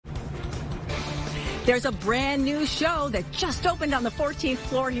There's a brand new show that just opened on the 14th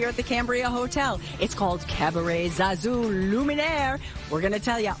floor here at the Cambria Hotel. It's called Cabaret ZaZou Luminaire. We're going to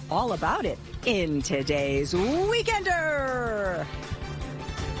tell you all about it in today's Weekender.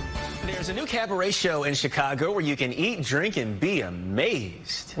 There's a new cabaret show in Chicago where you can eat, drink, and be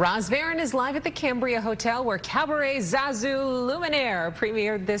amazed. Roz Varon is live at the Cambria Hotel where Cabaret ZaZou Luminaire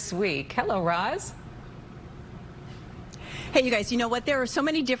premiered this week. Hello, Roz. Hey, you guys, you know what? There are so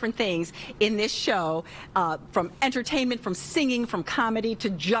many different things in this show, from entertainment, from singing, from comedy to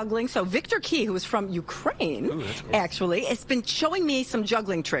juggling. So Victor Key, who is from Ukraine, Ooh, that's cool. actually, has been showing me some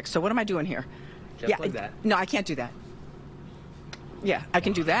juggling tricks. So what am I doing here? Just like that. No, I can't do that. Yeah, I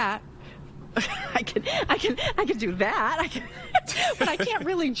can do that. I can do that. But I can't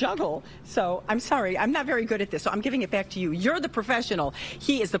really juggle. So I'm sorry, I'm not very good at this. So I'm giving it back to you. You're the professional.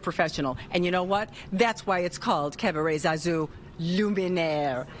 He is the professional. And you know what? That's why it's called Cabaret ZaZou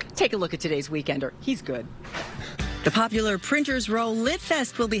Luminaire. Take a look at today's Weekender. He's good. The popular Printers Row Lit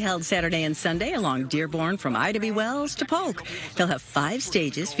Fest will be held Saturday and Sunday along Dearborn from Ida B. Wells to Polk. They'll have 5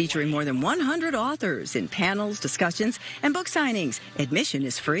 stages featuring more than 100 authors in panels, discussions, and book signings. Admission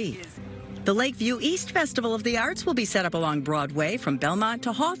is free. The Lakeview East Festival of the Arts will be set up along Broadway from Belmont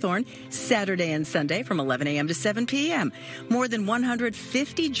to Hawthorne Saturday and Sunday from 11 a.m. to 7 p.m. More than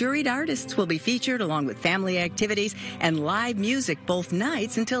 150 juried artists will be featured along with family activities and live music both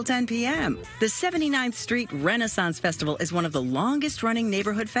nights until 10 p.m. The 79th Street Renaissance Festival is one of the longest-running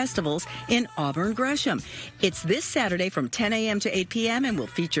neighborhood festivals in Auburn Gresham. It's this Saturday from 10 a.m. to 8 p.m. and will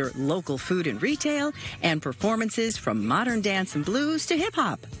feature local food and retail and performances from modern dance and blues to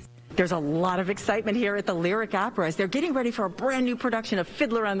hip-hop. There's a lot of excitement here at the Lyric Opera as they're getting ready for a brand new production of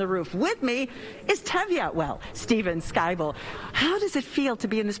Fiddler on the Roof. With me is Steven Skybel. How does it feel to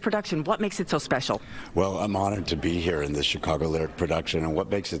be in this production? What makes it so special? Well, I'm honored to be here in the Chicago Lyric production, and what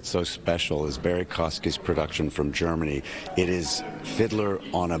makes it so special is Barry Kosky's production from Germany. It is Fiddler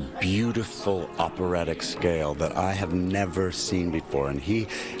on a beautiful operatic scale that I have never seen before, and he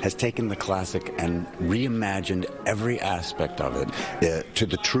has taken the classic and reimagined every aspect of it to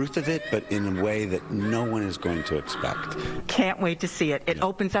the truth of it, but in a way that no one is going to expect. Can't wait to see it. It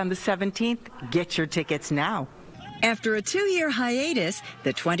opens on the 17th. Get your tickets now. After a 2-year hiatus,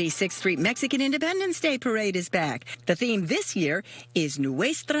 the 26th Street Mexican Independence Day Parade is back. The theme this year is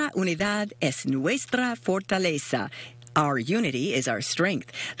Nuestra Unidad es Nuestra Fortaleza. Our unity is our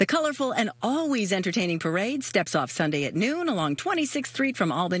strength. The colorful and always entertaining parade steps off Sunday at noon along 26th Street from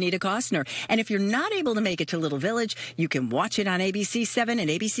Albany to Costner. And if you're not able to make it to Little Village, you can watch it on ABC7 and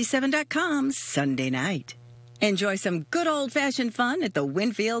ABC7.com Sunday night. Enjoy some good old-fashioned fun at the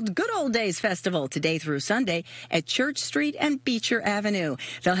Winfield Good Old Days Festival today through Sunday at Church Street and Beecher Avenue.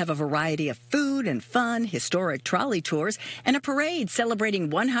 They'll have a variety of food and fun, historic trolley tours, and a parade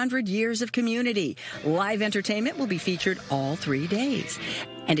celebrating 100 years of community. Live entertainment will be featured all 3 days.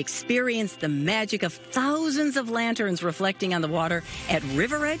 And experience the magic of thousands of lanterns reflecting on the water at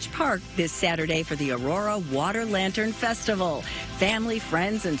River Edge Park this Saturday for the Aurora Water Lantern Festival. Family,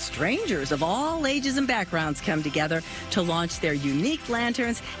 friends, and strangers of all ages and backgrounds come together to launch their unique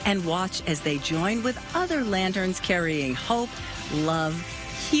lanterns and watch as they join with other lanterns carrying hope, love,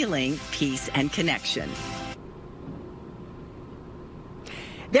 healing, peace, and connection.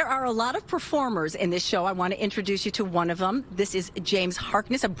 There are a lot of performers in this show. I want to introduce you to one of them. This is James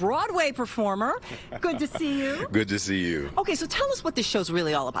Harkness, a Broadway performer. Good to see you. Good to see you. Okay, so tell us what this show's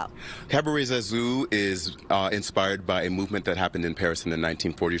really all about. Cabaret ZaZou is inspired by a movement that happened in Paris in the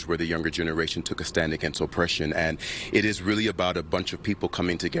 1940s where the younger generation took a stand against oppression. And it is really about a bunch of people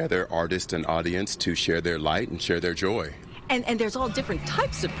coming together, artists and audience, to share their light and share their joy. And there's all different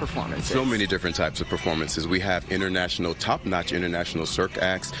types of performances. So many different types of performances. We have top-notch international cirque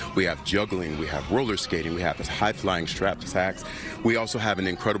acts. We have juggling. We have roller skating. We have high-flying strap acts. We also have an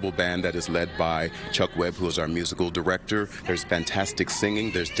incredible band that is led by Chuck Webb, who is our musical director. There's fantastic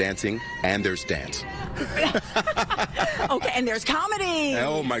singing. There's dancing. And there's dance. Okay, and there's comedy.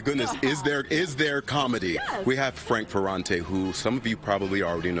 Oh, my goodness. Is there comedy? Yes. We have Frank Ferrante, who some of you probably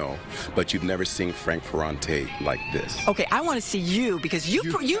already know, but you've never seen Frank Ferrante like this. Okay, I want to see you because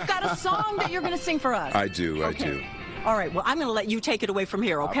you've got a song that you're going to sing for us. I do, okay. I do. All right, well, I'm going to let you take it away from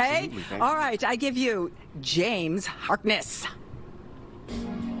here, okay? Absolutely, thank All you. right, I give you James Harkness.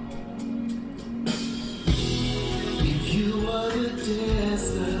 If you are the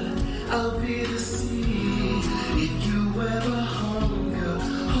desert, I'll be the sea. If you ever hunger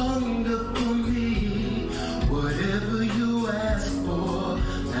for me. Whatever you ask for,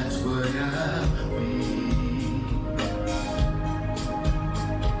 that's what I'll be.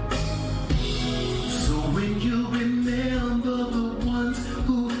 So when you remember the ones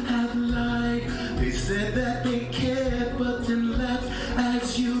who have lied, they said that they cared, but then laughed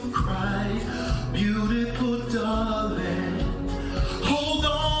as you cried. Beautiful darling, hold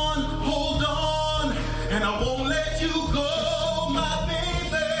on, and I won't let you go, my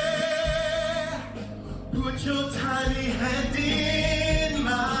baby. Put your tiny hand in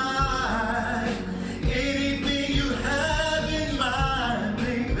mine. Anything you have in mind,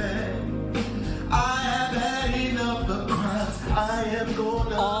 baby. I have had enough of crimes. I am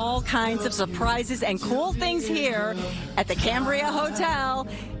gonna. All kinds of surprises and cool things here at the Cabaret Hotel.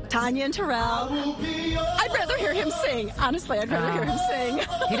 Tanya and Terrell. I'd rather hear him sing. Honestly, I'd rather hear him sing.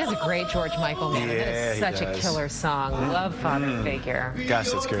 He does a great George Michael, man. Yeah, That is such he a does. killer song. Love Father Figure. Gosh,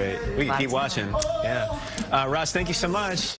 that's great. We can Lots keep of watching. Yeah. Ross, thank you so much.